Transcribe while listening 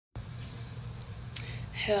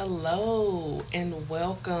Hello and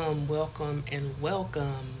welcome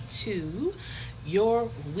to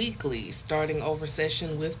your weekly starting over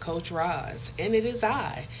session with Coach Roz. And it is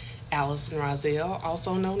I, Allison Rozelle,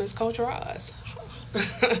 also known as Coach Roz.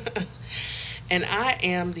 And I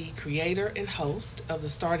am the creator and host of the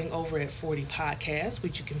Starting Over at 40 podcast,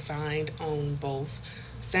 which you can find on both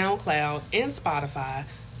SoundCloud and Spotify,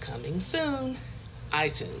 coming soon,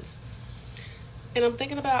 iTunes. And I'm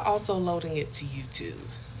thinking about also loading it to YouTube.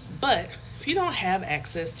 But if you don't have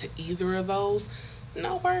access to either of those,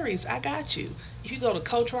 no worries, I got you. If you go to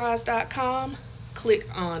CoachRoz.com, click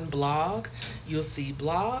on blog, you'll see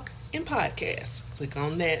blog and podcast. Click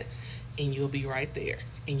on that and you'll be right there.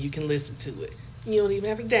 And you can listen to it. You don't even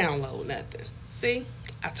have to download nothing. See?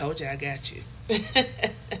 I told you I got you.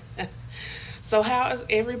 So how is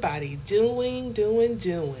everybody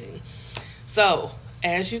doing? So,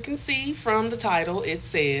 as you can see from the title, it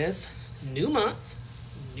says new month,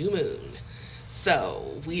 new moon.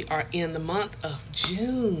 So we are in the month of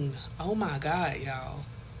June. Oh my God, y'all.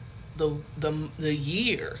 The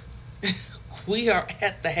year. We are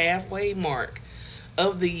at the halfway mark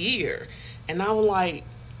of the year. And I'm like,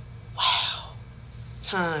 wow,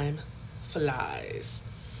 time flies.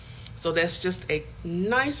 So that's just a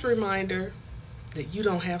nice reminder that you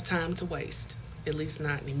don't have time to waste. At least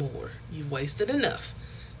not anymore. You've wasted enough.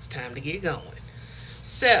 It's time to get going.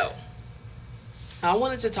 So, I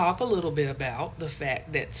wanted to talk a little bit about the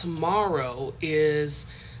fact that tomorrow is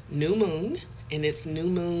new moon, and it's new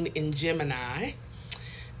moon in Gemini.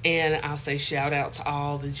 And I'll say shout out to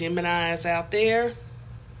all the Geminis out there.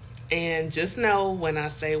 And just know when I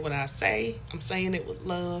say what I say, I'm saying it with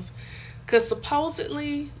love. Because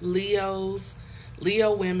supposedly Leo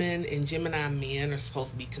women and Gemini men are supposed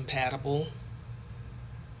to be compatible.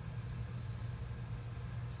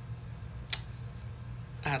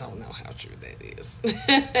 I don't know how true that is.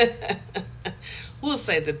 We'll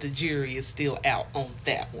say that the jury is still out on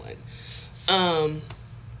that one.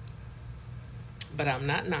 But I'm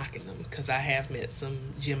not knocking them because I have met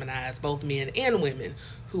some Geminis, both men and women,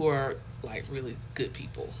 who are like really good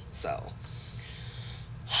people. So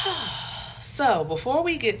before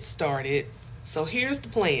we get started, so here's the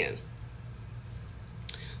plan.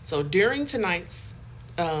 So during tonight's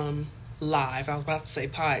live, I was about to say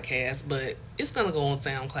podcast, but it's going to go on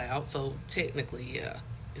SoundCloud, so technically, yeah,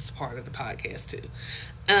 it's part of the podcast too.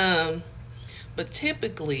 But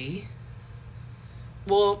typically,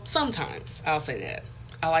 well, sometimes, I'll say that,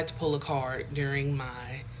 I like to pull a card during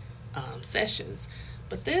my sessions.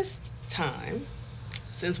 But this time,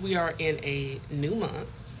 since we are in a new month,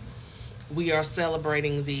 we are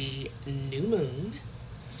celebrating the new moon,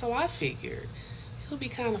 so I figured it'll be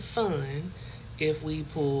kind of fun if we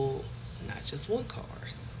pull not just one card,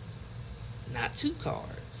 not two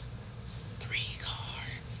cards, 3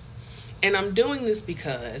 cards. And I'm doing this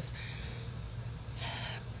because,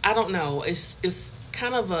 I don't know, it's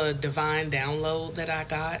kind of a divine download that I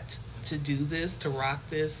got to do this, to rock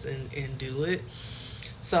this and do it.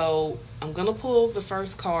 So I'm going to pull the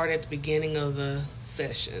first card at the beginning of the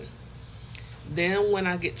session. Then when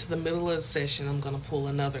I get to the middle of the session, I'm going to pull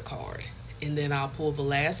another card. And then I'll pull the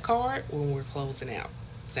last card when we're closing out.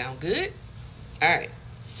 Sound good? All right.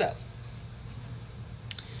 So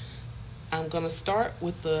I'm going to start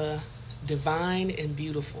with the Divine and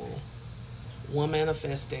Beautiful One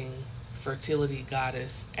Manifesting Fertility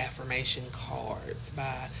Goddess Affirmation Cards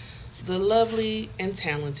by the lovely and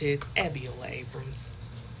talented Abiola Abrams.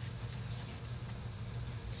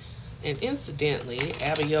 And incidentally,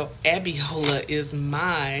 Abiola is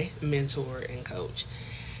my mentor and coach.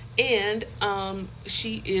 And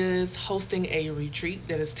she is hosting a retreat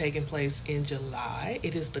that is taking place in July.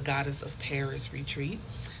 It is the Goddess of Paris retreat.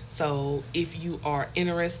 So if you are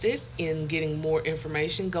interested in getting more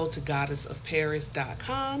information, go to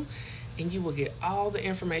goddessofparis.com and you will get all the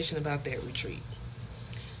information about that retreat.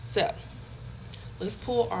 So let's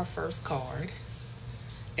pull our first card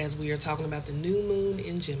as we are talking about the new moon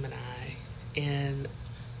in Gemini and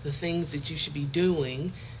the things that you should be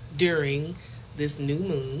doing during this new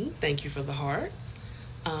moon. Thank you for the hearts.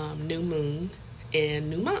 New moon and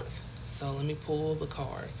new month. So let me pull the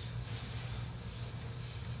card.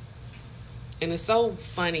 And it's so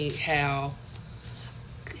funny how,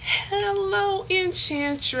 hello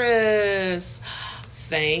Enchantress.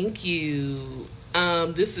 Thank you.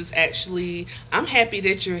 This is actually, I'm happy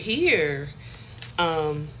that you're here.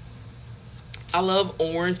 I love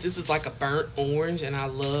orange. This is like a burnt orange, and I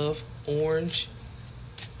love orange.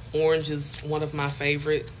 Orange is one of my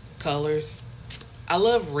favorite colors. I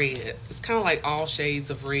love red. It's kind of like all shades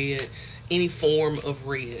of red, any form of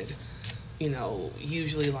red. You know,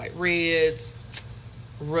 usually like reds,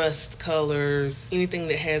 rust colors, anything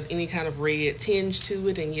that has any kind of red tinge to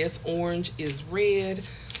it. And yes, orange is red.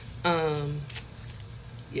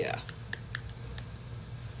 Yeah.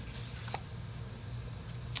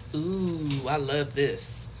 Ooh, I love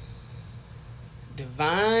this.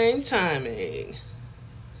 Divine Timing.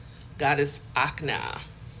 Goddess Akna.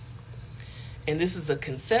 And this is a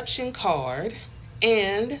conception card.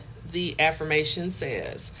 And the affirmation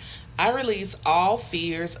says, I release all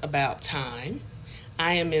fears about time.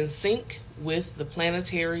 I am in sync with the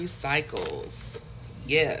planetary cycles.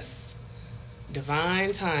 Yes.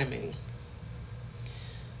 Divine timing.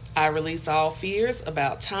 I release all fears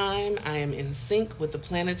about time. I am in sync with the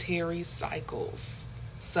planetary cycles.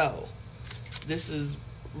 So, this is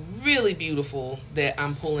really beautiful that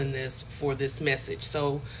I'm pulling this for this message.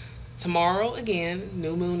 So, tomorrow, again,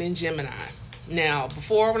 new moon in Gemini. Now,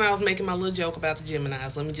 before when I was making my little joke about the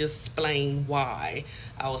Geminis, let me just explain why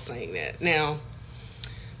I was saying that. Now,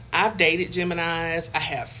 I've dated Geminis. I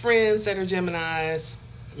have friends that are Geminis.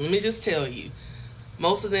 Let me just tell you,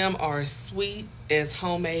 most of them are as sweet as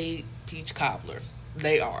homemade peach cobbler.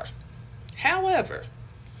 They are. However,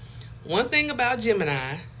 one thing about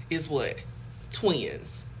Gemini is what?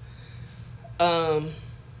 Twins. But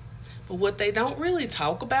what they don't really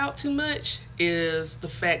talk about too much is the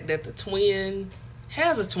fact that the twin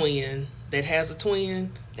has a twin that has a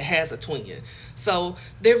twin that has a twin. So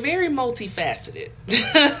they're very multifaceted.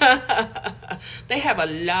 They have a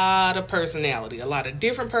lot of personality, a lot of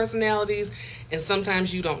different personalities, and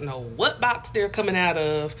sometimes you don't know what box they're coming out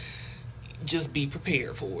of. Just be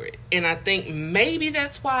prepared for it. And I think maybe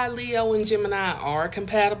that's why Leo and Gemini are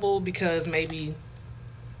compatible, because maybe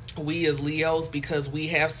we as Leos, because we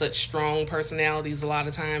have such strong personalities, a lot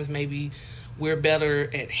of times maybe we're better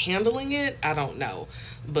at handling it. I don't know,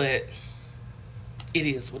 but it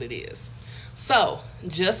is what it is. So,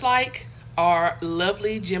 just like our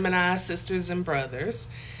lovely Gemini sisters and brothers,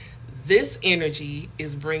 this energy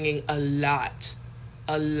is bringing a lot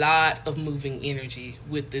of moving energy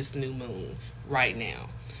with this new moon right now.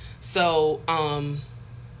 So,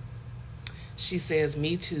 she says,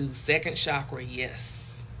 me too, second chakra,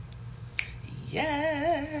 yes.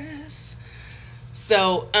 Yes.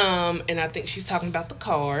 So, and I think she's talking about the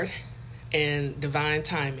card and divine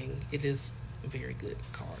timing. It is a very good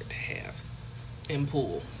card to have and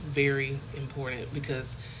pull. Very important,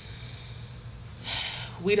 because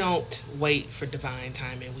we don't wait for divine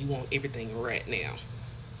timing. We want everything right now.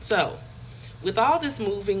 So, with all this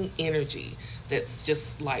moving energy that's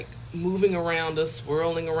just like moving around us,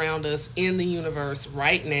 swirling around us in the universe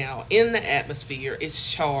right now, in the atmosphere, it's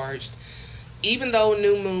charged. Even though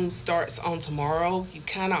new moon starts on tomorrow, you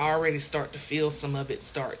kind of already start to feel some of it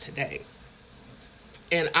start today.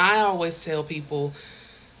 And I always tell people,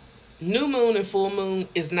 new moon and full moon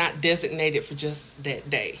is not designated for just that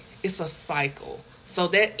day. It's a cycle. So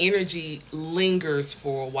that energy lingers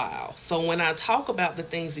for a while. So when I talk about the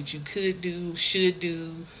things that you could do, should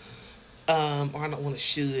do, or I don't want to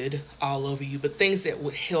should all over you, but things that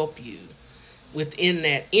would help you within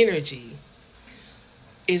that energy,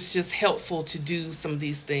 it's just helpful to do some of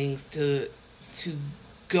these things to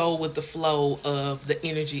go with the flow of the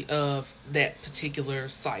energy of that particular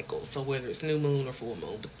cycle. So whether it's new moon or full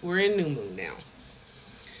moon, but we're in new moon now.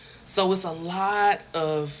 So it's a lot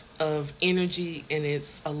of energy, and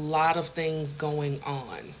it's a lot of things going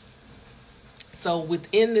on. So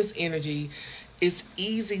within this energy, it's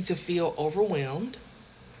easy to feel overwhelmed,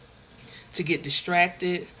 to get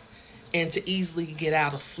distracted, and to easily get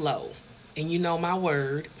out of flow. And you know my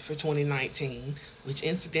word for 2019, which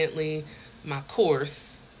incidentally, my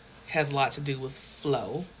course has a lot to do with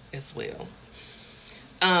flow as well.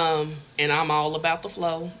 And I'm all about the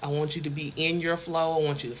flow. I want you to be in your flow. I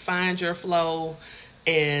want you to find your flow.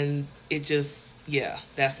 And it just, yeah,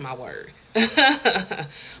 that's my word.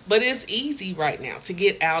 But it's easy right now to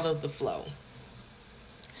get out of the flow.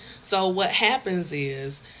 So what happens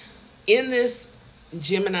is, in this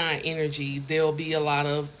Gemini energy, there'll be a lot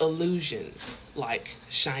of illusions, like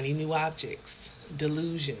shiny new objects,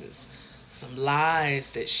 delusions, some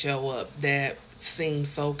lies that show up that seem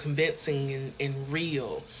so convincing and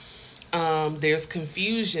real. There's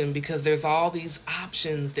confusion because there's all these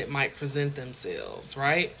options that might present themselves,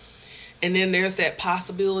 right? And then there's that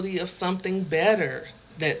possibility of something better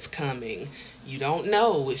that's coming. You don't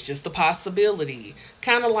know. It's just a possibility.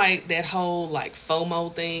 Kind of like that whole like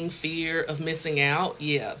FOMO thing, fear of missing out.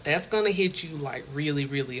 Yeah, that's going to hit you like really,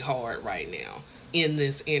 really hard right now in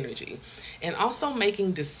this energy. And also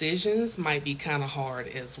making decisions might be kind of hard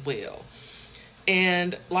as well.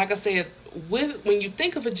 And like I said, when you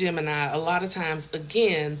think of a Gemini, a lot of times,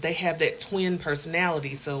 again, they have that twin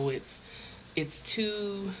personality. So it's it's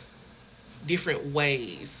two different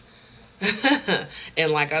ways.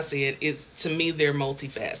 And like I said, it's, to me, they're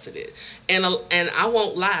multifaceted. And I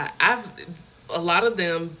won't lie, a lot of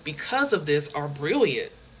them, because of this, are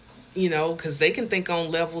brilliant, because they can think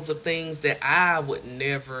on levels of things that I would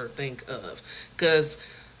never think of. Because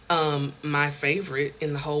my favorite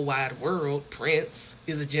in the whole wide world, Prince,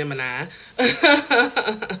 is a Gemini.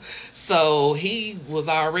 So he was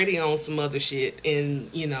already on some other shit,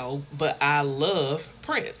 and but I love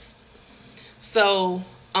Prince. So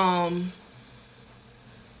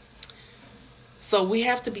so we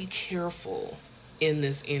have to be careful in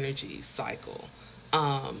this energy cycle,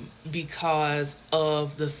 because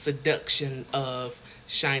of the seduction of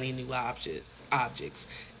shiny new objects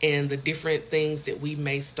and the different things that we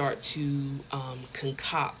may start to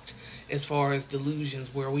concoct as far as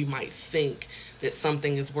delusions, where we might think that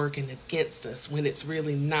something is working against us when it's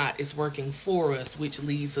really not. It's working for us, which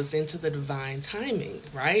leads us into the divine timing,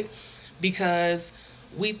 right? Because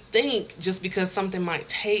we think just because something might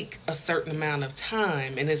take a certain amount of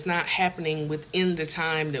time and it's not happening within the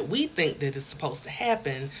time that we think that it's supposed to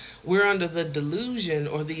happen, we're under the delusion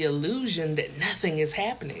or the illusion that nothing is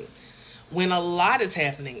happening, when a lot is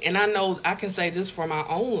happening. And I know I can say this for my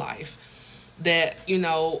own life, that,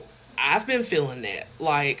 I've been feeling that.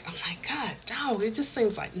 Like, I'm like, God, dog, it just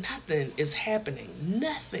seems like nothing is happening.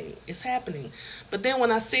 Nothing is happening. But then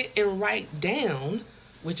when I sit and write down,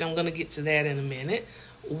 which I'm going to get to that in a minute,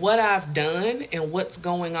 what I've done and what's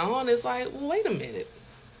going on, is like, well, wait a minute.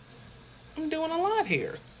 I'm doing a lot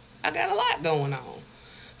here. I got a lot going on.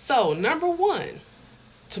 So, number one,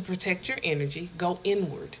 to protect your energy, go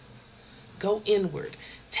inward. Go inward.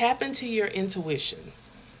 Tap into your intuition.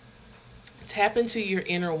 Tap into your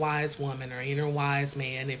inner wise woman or inner wise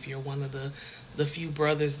man, if you're one of the few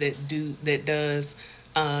brothers that does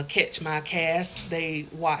catch my cast. They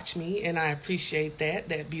watch me, and I appreciate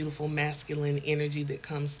that beautiful masculine energy that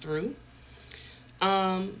comes through.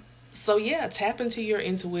 So yeah, tap into your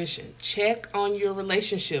intuition. Check on your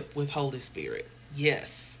relationship with Holy Spirit.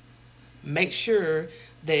 Yes. Make sure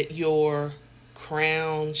that your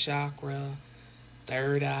crown chakra,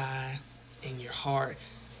 third eye, and your heart,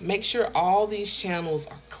 make sure all these channels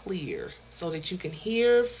are clear so that you can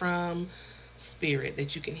hear from Spirit,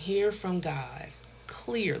 that you can hear from God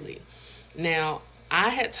clearly. Now, I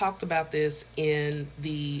had talked about this in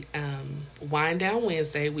the Wind Down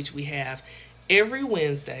Wednesday, which we have every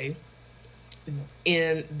Wednesday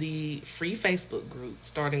in the free Facebook group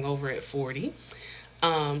starting over at 40.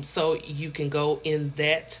 So you can go in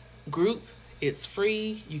that group. It's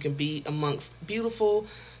free. You can be amongst beautiful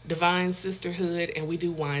divine sisterhood, and we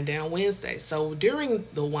do Wind Down Wednesday. So during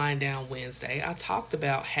the Wind Down Wednesday, I talked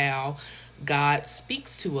about how God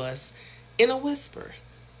speaks to us in a whisper.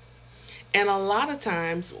 And a lot of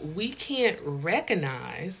times we can't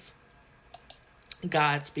recognize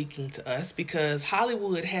God speaking to us because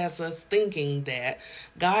Hollywood has us thinking that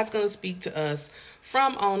God's going to speak to us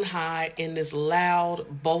from on high in this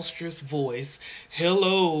loud, boisterous voice.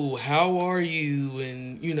 Hello, how are you?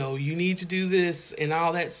 And, you need to do this and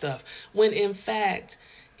all that stuff. When in fact,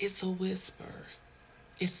 it's a whisper.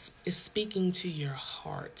 It's speaking to your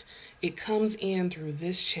heart. It comes in through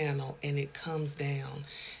this channel and it comes down,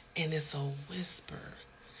 and it's a whisper.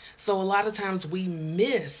 So a lot of times we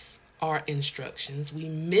miss our instructions. We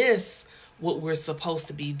miss what we're supposed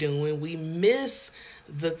to be doing. We miss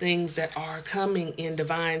the things that are coming in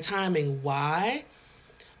divine timing. Why?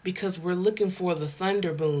 Because we're looking for the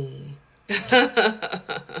thunder boom.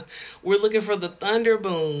 We're looking for the thunder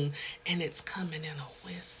boom, and it's coming in a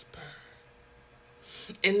whisper.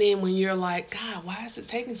 And then when you're like, God, why is it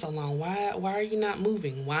taking so long? Why are you not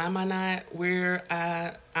moving? Why am I not where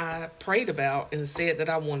I prayed about and said that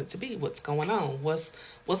I wanted to be? What's going on? What's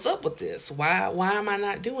up with this? Why am I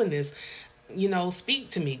not doing this? Speak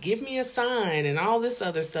to me, give me a sign, and all this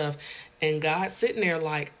other stuff. And God's sitting there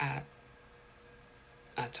like, I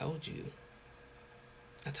told you.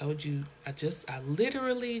 I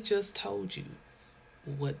literally just told you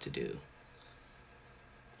what to do.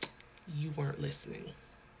 You weren't listening.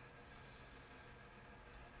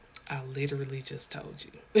 I literally just told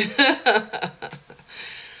you.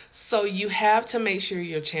 So you have to make sure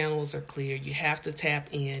your channels are clear. You have to tap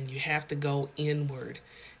in. You have to go inward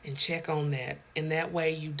and check on that. And that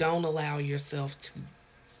way you don't allow yourself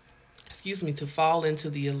to fall into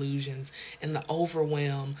the illusions and the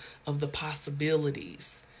overwhelm of the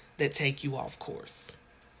possibilities that take you off course.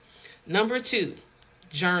 Number 2,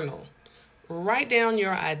 journal. Write down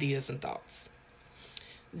your ideas and thoughts.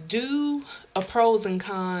 Do a pros and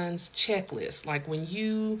cons checklist. Like when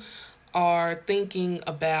you are thinking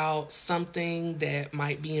about something that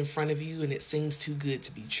might be in front of you and it seems too good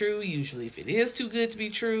to be true, usually if it is too good to be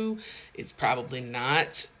true, it's probably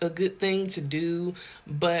not a good thing to do.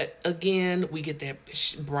 But again, we get that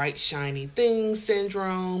bright, shiny thing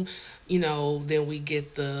syndrome. Then we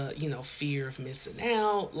get the, fear of missing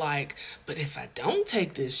out. Like, but if I don't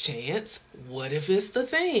take this chance, what if it's the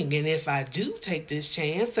thing? And if I do take this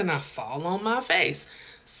chance and I fall on my face?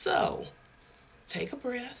 So, take a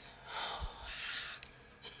breath.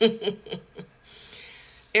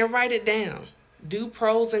 And write it down. Do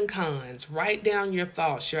pros and cons. Write down your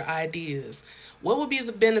thoughts, your ideas. What would be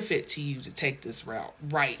the benefit to you to take this route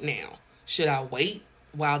right now? Should I wait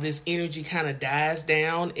while this energy kind of dies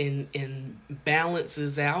down and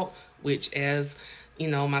balances out? Which, as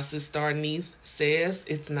my sister Neith says,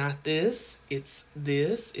 it's not this, it's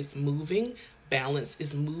this. It's moving. Balance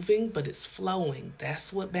is moving, but it's flowing.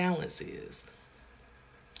 That's what balance is.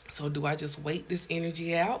 So do I just wait this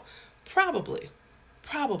energy out? Probably.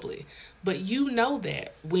 But you know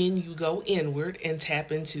that when you go inward and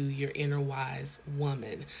tap into your inner wise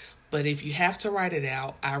woman. But if you have to write it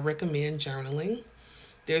out, I recommend journaling.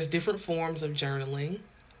 There's different forms of journaling.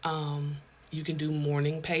 You can do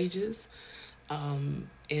morning pages. And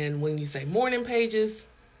when you say morning pages,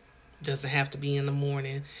 doesn't have to be in the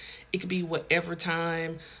morning. It could be whatever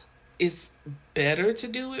time. It's better to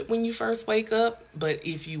do it when you first wake up, but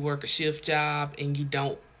if you work a shift job and you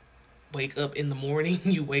don't wake up in the morning,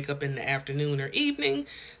 you wake up in the afternoon or evening,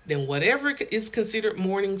 then whatever is considered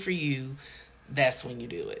morning for you, that's when you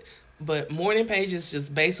do it. But morning pages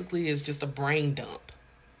just basically is just a brain dump.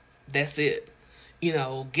 That's it.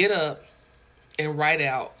 Get up and write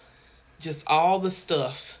out just all the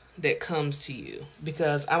stuff that comes to you.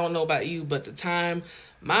 Because I don't know about you, but the time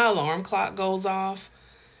my alarm clock goes off,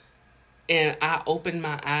 and I open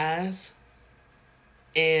my eyes,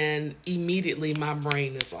 and immediately my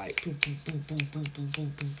brain is like, boop, boop, boop, boop, boop, boop,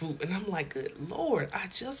 boop, boop, boop. And I'm like, good Lord, I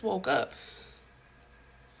just woke up.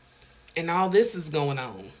 And all this is going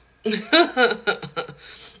on. And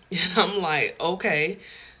I'm like, okay,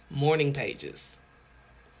 morning pages.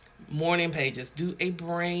 Do a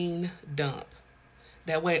brain dump.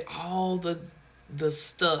 That way all the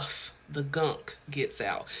stuff, the gunk gets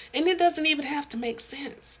out. And it doesn't even have to make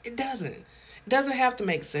sense. It doesn't have to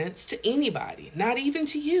make sense to anybody, not even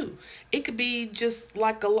to you. It could be just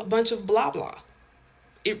like a bunch of blah blah.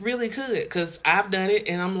 It really could, because I've done it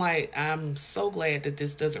and I'm like, I'm so glad that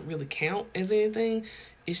this doesn't really count as anything.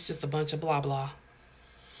 It's just a bunch of blah blah.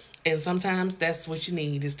 And sometimes that's what you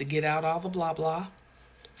need, is to get out all the blah blah.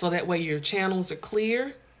 So that way your channels are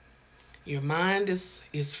clear, your mind is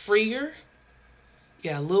freer. You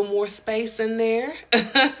got a little more space in there.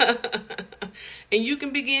 And you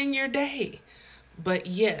can begin your day. But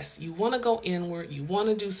yes, you want to go inward. You want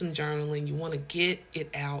to do some journaling. You want to get it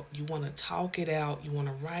out. You want to talk it out. You want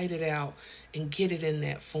to write it out and get it in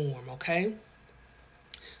that form, okay?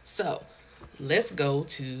 So let's go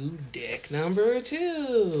to deck number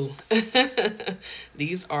 2.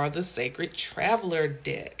 These are the Sacred Traveler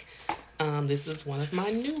deck. This is one of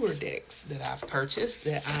my newer decks that I've purchased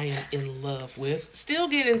that I am in love with. Still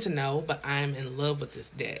getting to know, but I'm in love with this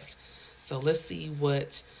deck. So let's see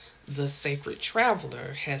what the Sacred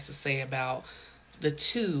Traveler has to say about the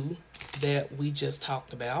 2 that we just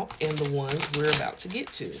talked about and the ones we're about to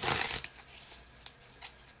get to.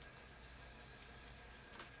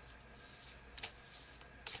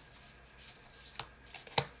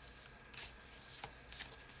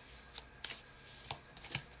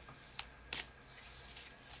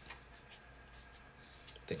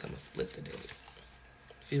 I think I'm gonna split the deck.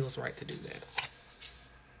 Feels right to do that.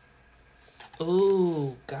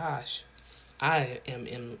 Oh gosh, I'm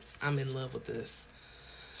in love with this.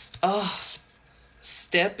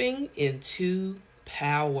 Stepping into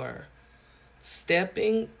power.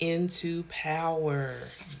 Stepping into power.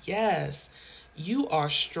 Yes, you are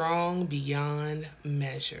strong beyond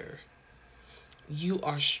measure. You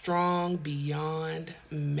are strong beyond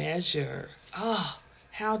measure.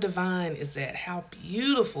 How divine is that? How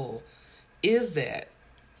beautiful is that?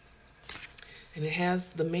 And it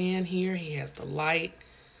has the man here. He has the light.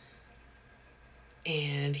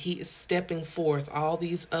 And he is stepping forth. All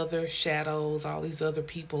these other shadows, all these other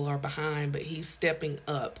people are behind, but he's stepping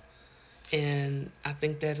up. And I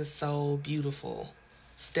think that is so beautiful.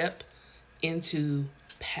 Step into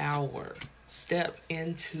power. Step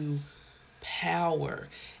into power.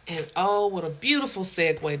 And oh, what a beautiful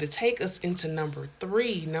segue to take us into number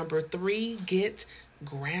 3. Number 3, get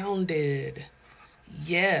grounded.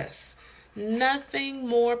 Yes, Nothing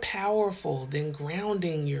more powerful than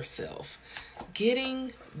grounding yourself.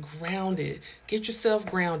 Getting grounded. Get yourself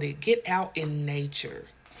grounded. Get out in nature.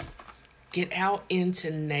 Get out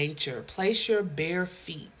into nature. Place your bare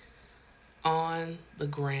feet on the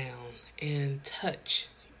ground and touch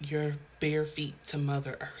your bare feet to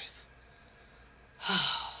Mother Earth.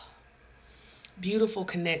 Beautiful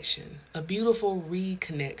connection, a beautiful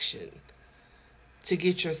reconnection to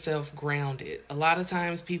get yourself grounded. A lot of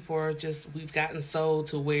times people are we've gotten so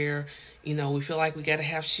to where, we feel like we got to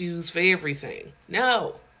have shoes for everything.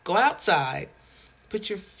 No, go outside, put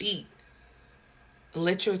your feet,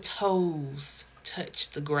 let your toes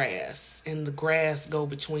touch the grass and the grass go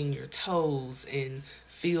between your toes and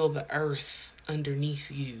feel the earth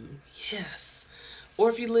underneath you. Yes. Or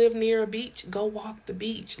if you live near a beach, go walk the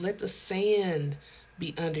beach. Let the sand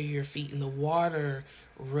be under your feet and the water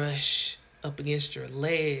rush up against your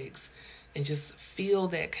legs and just feel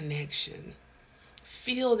that connection.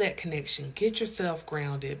 Feel that connection. Get yourself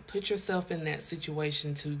grounded. Put yourself in that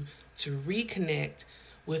situation to reconnect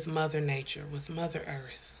with Mother Nature, with Mother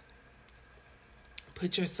Earth.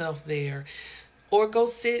 Put yourself there. Or go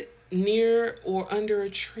sit near or under a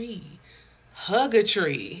tree. Hug a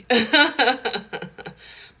tree.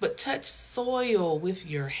 But touch soil with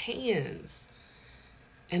your hands.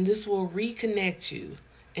 And this will reconnect you.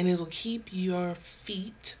 And it'll keep your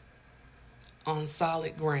feet on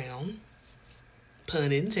solid ground.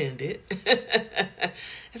 Pun intended.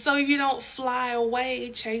 So you don't fly away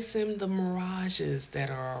chasing the mirages that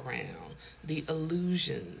are around. The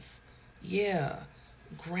illusions. Yeah.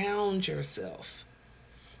 Ground yourself.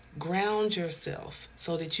 Ground yourself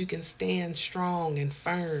so that you can stand strong and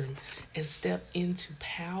firm and step into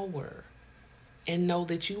power and know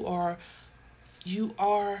that you are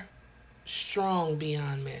strong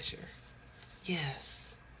beyond measure.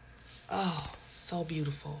 Yes. Oh, so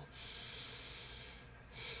beautiful.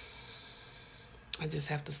 I just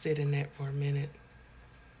have to sit in that for a minute.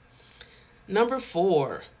 Number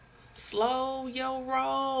 4, slow your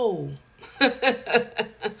roll.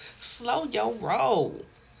 Slow your roll.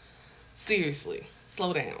 Seriously,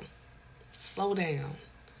 slow down. Slow down.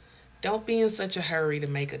 Don't be in such a hurry to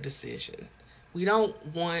make a decision. We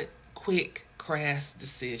don't want quick, crass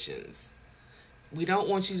decisions. We don't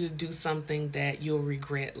want you to do something that you'll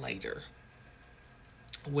regret later,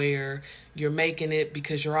 where you're making it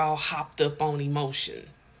because you're all hopped up on emotion.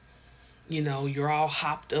 You're all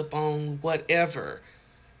hopped up on whatever.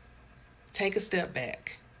 Take a step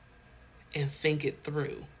back and think it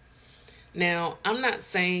through. Now, I'm not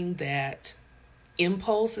saying that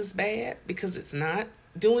impulse is bad, because it's not.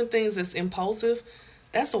 Doing things that's impulsive,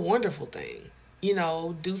 that's a wonderful thing.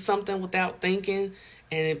 Do something without thinking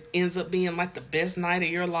and it ends up being like the best night of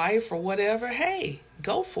your life or whatever. Hey,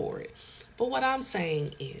 go for it. But what I'm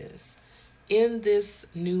saying is, in this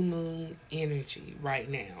new moon energy right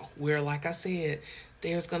now, where, like I said,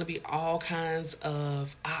 there's going to be all kinds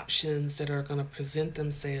of options that are going to present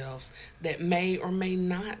themselves that may or may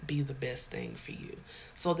not be the best thing for you.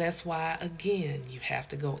 So that's why, again, you have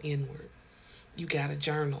to go inward. You got to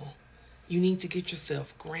journal. You need to get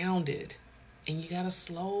yourself grounded. And you got to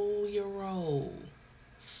slow your roll.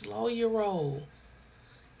 Slow your roll.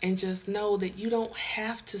 And just know that you don't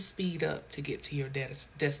have to speed up to get to your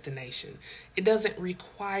destination. It doesn't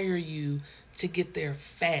require you to get there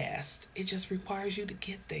fast. It just requires you to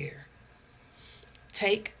get there.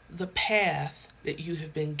 Take the path that you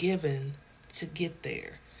have been given to get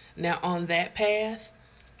there. Now, on that path,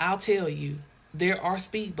 I'll tell you, there are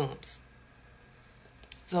speed bumps.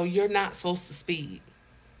 So you're not supposed to speed.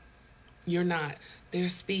 You're not.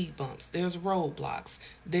 There's speed bumps. There's roadblocks.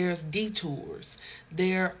 There's detours.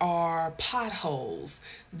 There are potholes.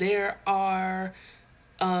 There are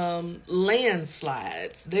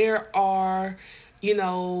landslides. There are,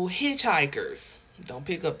 hitchhikers. Don't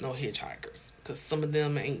pick up no hitchhikers, because some of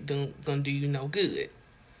them ain't gonna do you no good.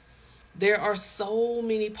 There are so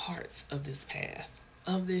many parts of this path,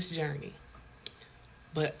 of this journey.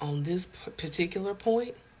 But on this particular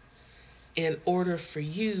point, in order for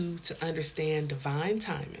you to understand divine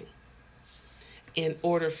timing, in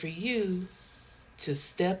order for you to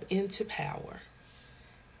step into power,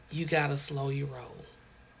 you got to slow your roll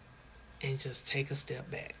and just take a step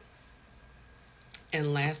back.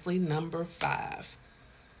 And lastly, number 5,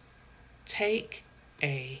 take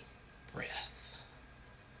a breath.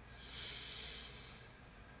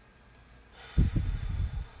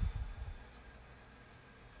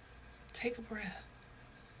 Take a breath.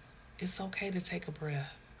 It's okay to take a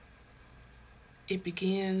breath. It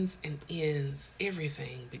begins and ends.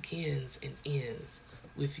 Everything begins and ends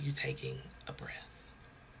with you taking a breath.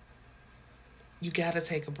 You got to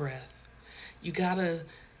take a breath. You gotta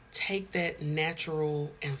take that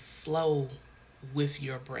natural and flow with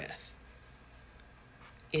your breath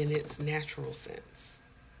in its natural sense.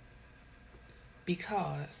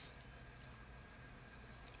 Because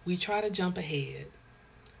we try to jump ahead,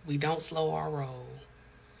 we don't slow our roll,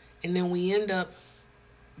 and then we end up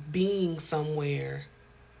being somewhere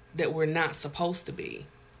that we're not supposed to be,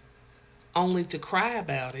 only to cry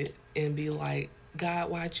about it and be like, God,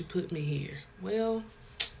 why'd you put me here? Well,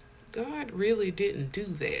 God really didn't do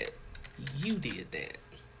that. You did that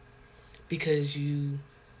because you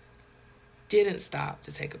didn't stop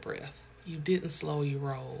to take a breath. You didn't slow your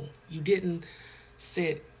roll. You didn't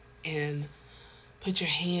sit and put your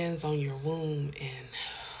hands on your womb and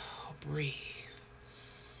breathe.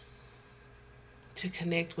 To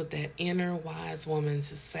connect with that inner wise woman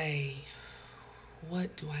to say,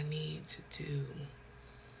 what do I need to do?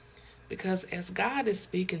 Because as God is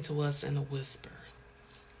speaking to us in a whisper,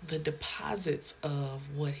 the deposits of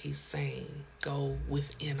what he's saying go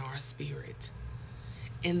within our spirit.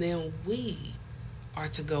 And then we are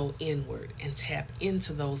to go inward and tap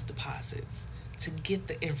into those deposits to get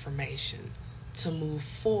the information to move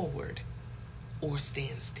forward or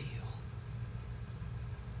stand still.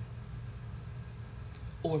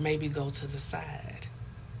 Or maybe go to the side.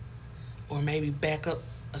 Or maybe back up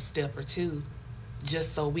a step or two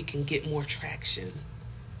just so we can get more traction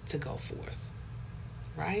to go forth.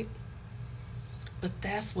 Right? But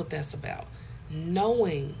that's what that's about.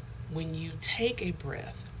 Knowing when you take a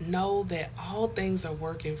breath, know that all things are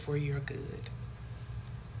working for your good.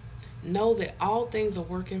 Know that all things are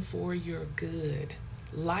working for your good.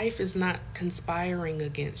 Life is not conspiring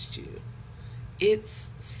against you. It's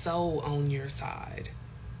so on your side.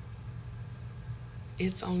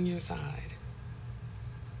 It's on your side.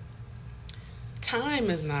 Time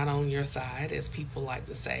is not on your side, as people like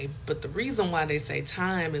to say, but the reason why they say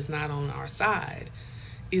time is not on our side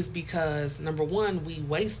is because, number one, we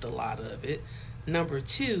waste a lot of it. Number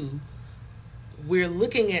two, we're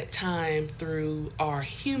looking at time through our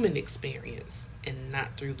human experience and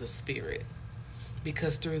not through the spirit.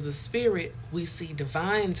 Because through the spirit, we see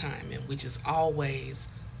divine timing, which is always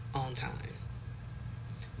on time.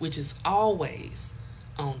 Which is always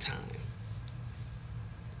on time.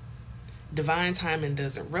 Divine timing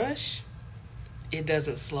doesn't rush. It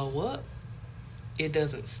doesn't slow up. It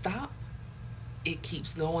doesn't stop. It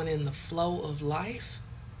keeps going in the flow of life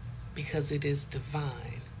because it is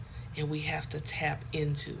divine. And we have to tap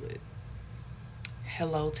into it.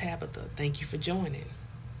 Hello, Tabitha. Thank you for joining.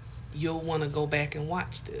 You'll want to go back and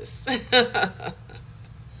watch this.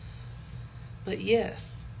 But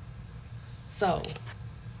yes. So,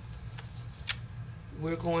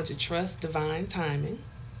 we're going to trust divine timing.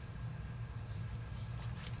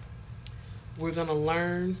 We're going to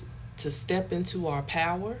learn to step into our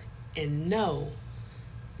power and know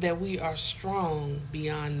that we are strong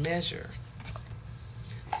beyond measure.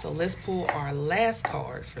 So let's pull our last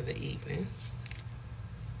card for the evening.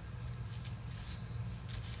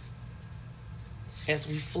 As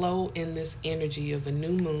we flow in this energy of the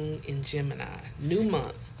new moon in Gemini. New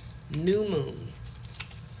month, new moon.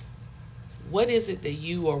 What is it that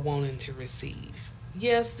you are wanting to receive?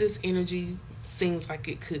 Yes, this energy seems like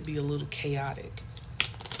it could be a little chaotic.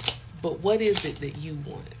 But what is it that you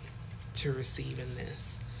want to receive in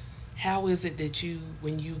this? How is it that you,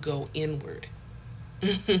 when you go inward?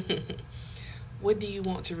 What do you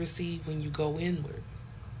want to receive when you go inward?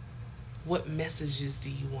 What messages do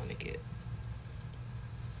you want to get?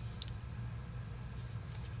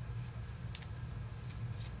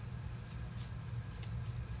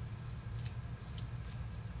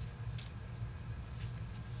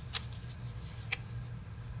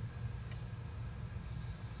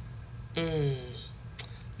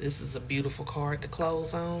 This is a beautiful card to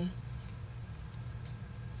close on.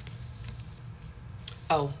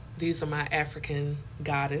 Oh, these are my African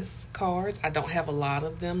goddess cards. I don't have a lot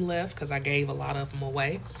of them left because I gave a lot of them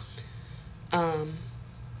away.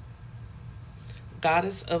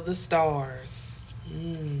 Goddess of the stars.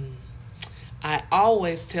 I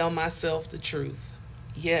always tell myself the truth.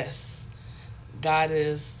 Yes,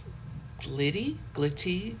 Goddess Glitty,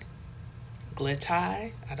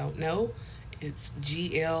 I don't know. It's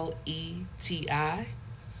Gleti.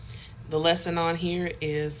 The lesson on here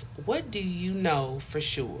is, what do you know for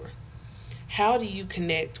sure? How do you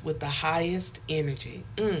connect with the highest energy?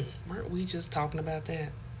 Weren't we just talking about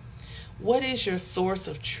that? What is your source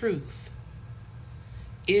of truth?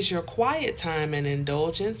 Is your quiet time an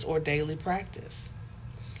indulgence or daily practice?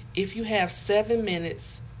 If you have 7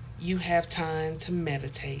 minutes, you have time to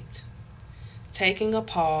meditate. Taking a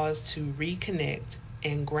pause to reconnect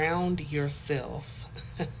and ground yourself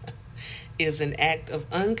is an act of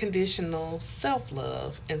unconditional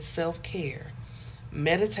self-love and self-care.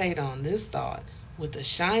 Meditate on this thought with the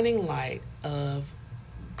shining light of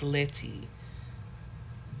Gleti,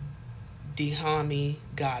 Dihami,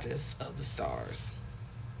 goddess of the stars.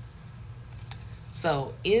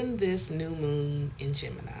 So in this new moon in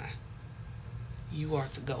Gemini, you are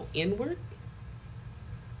to go inward.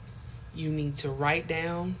 You need to write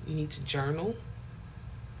down. You need to journal.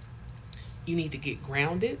 You need to get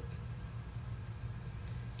grounded.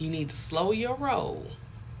 You need to slow your roll.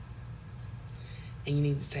 And you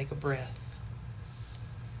need to take a breath.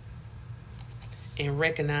 And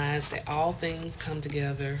recognize that all things come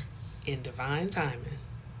together in divine timing.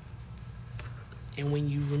 And when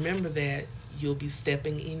you remember that, you'll be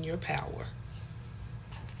stepping in your power.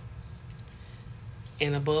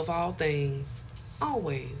 And above all things,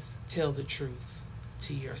 always tell the truth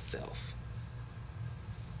to yourself.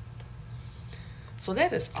 So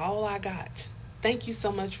that is all I got. Thank you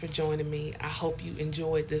so much for joining me. I hope you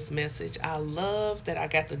enjoyed this message. I love that I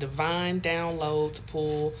got the divine download to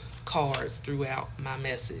pull cards throughout my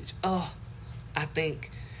message. I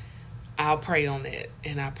think I'll pray on that.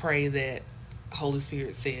 And I pray that Holy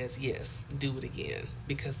Spirit says, yes, do it again.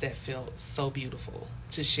 Because that felt so beautiful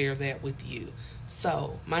to share that with you.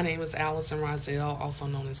 So, my name is Allison Rozelle, also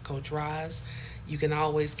known as Coach Roz. You can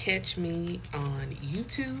always catch me on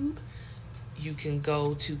YouTube. You can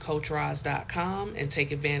go to CoachRoz.com and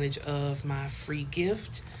take advantage of my free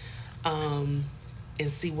gift and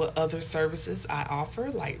see what other services I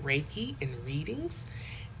offer, like Reiki and readings.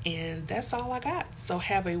 And that's all I got. So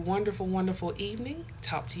have a wonderful, wonderful evening.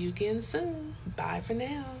 Talk to you again soon. Bye for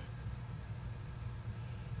now.